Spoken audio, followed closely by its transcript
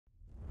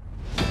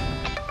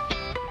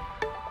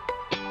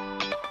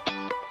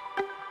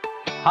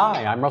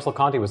Hi, I'm Russell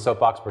Conte with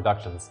SewpBox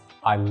Productions.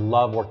 I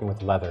love working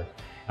with leather.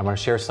 I want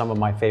to share some of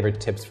my favorite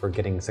tips for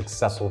getting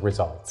successful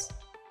results.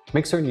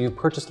 Make certain you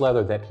purchase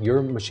leather that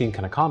your machine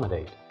can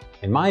accommodate.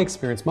 In my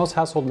experience, most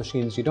household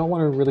machines, you don't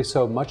want to really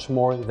sew much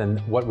more than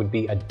what would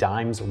be a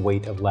dime's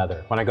weight of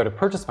leather. When I go to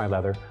purchase my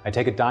leather, I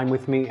take a dime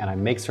with me and I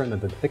make certain that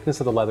the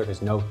thickness of the leather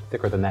is no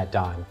thicker than that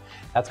dime.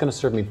 That's going to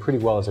serve me pretty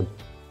well as a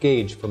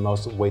gauge for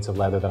most weights of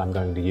leather that I'm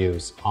going to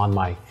use on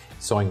my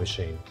sewing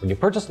machine. When you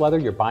purchase leather,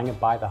 you're buying it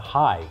by the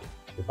hide.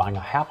 You're buying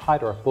a half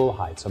hide or a full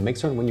hide, so make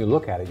certain when you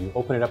look at it, you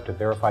open it up to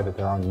verify that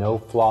there are no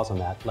flaws on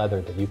that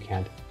leather that you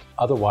can't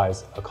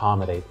otherwise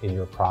accommodate in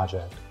your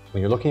project. When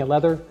you're looking at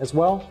leather as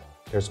well,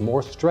 there's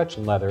more stretch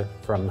in leather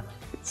from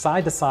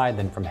side to side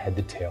than from head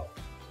to tail.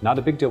 Not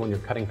a big deal when you're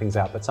cutting things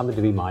out, but something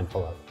to be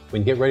mindful of.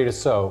 When you get ready to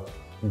sew,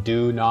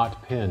 do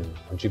not pin.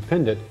 Once you've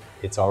pinned it,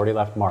 it's already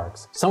left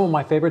marks. Some of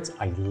my favorites,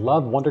 I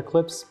love Wonder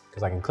Clips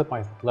because I can clip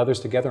my leathers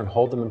together and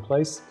hold them in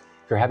place.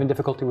 If you're having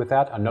difficulty with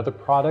that, another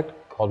product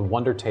called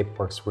Wonder Tape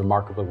works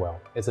remarkably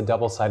well. It's a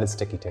double-sided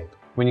sticky tape.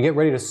 When you get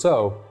ready to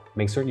sew,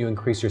 make certain you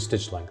increase your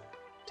stitch length.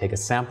 Take a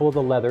sample of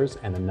the leathers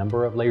and the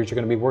number of layers you're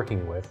going to be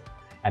working with,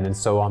 and then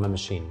sew on the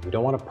machine. We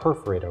don't want to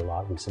perforate a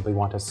lot. We simply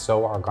want to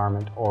sew our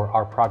garment or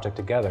our project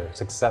together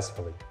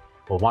successfully.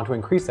 We'll want to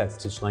increase that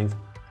stitch length.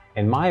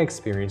 In my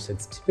experience,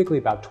 it's typically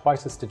about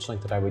twice the stitch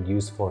length that I would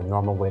use for a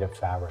normal weight of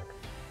fabric.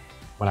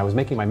 When I was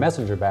making my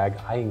messenger bag,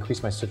 I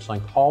increased my stitch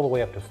length all the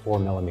way up to 4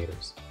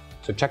 millimeters.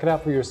 So check it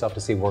out for yourself to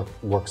see what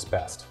works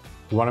best.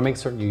 You want to make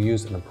certain you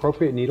use an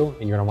appropriate needle,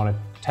 and you're going to want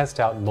to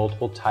test out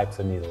multiple types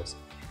of needles.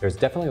 There's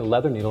definitely a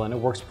leather needle, and it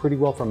works pretty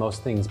well for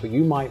most things, but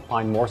you might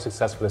find more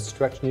success with a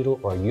stretch needle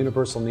or a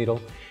universal needle.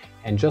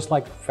 And just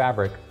like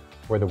fabric,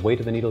 where the weight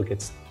of the needle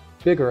gets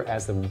bigger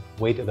as the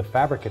weight of the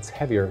fabric gets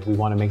heavier, we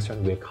want to make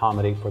certain we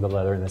accommodate for the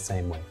leather in the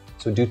same way.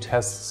 So do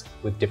tests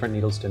with different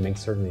needles to make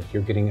certain that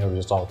you're getting a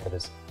result that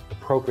is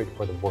appropriate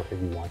for the work that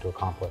you want to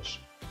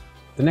accomplish.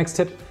 The next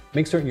tip,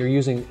 make certain you're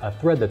using a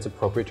thread that's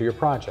appropriate to your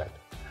project.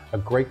 A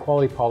great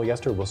quality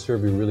polyester will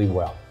serve you really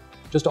well.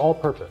 Just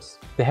all-purpose.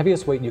 The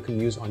heaviest weight you can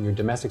use on your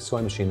domestic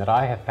sewing machine that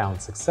I have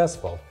found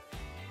successful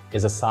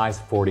is a size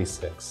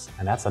 46,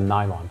 and that's a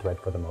nylon thread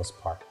for the most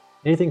part.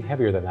 Anything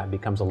heavier than that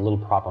becomes a little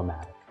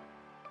problematic.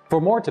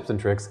 For more tips and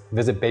tricks,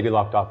 visit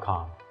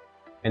babylock.com.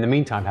 In the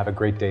meantime, have a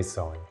great day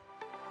sewing.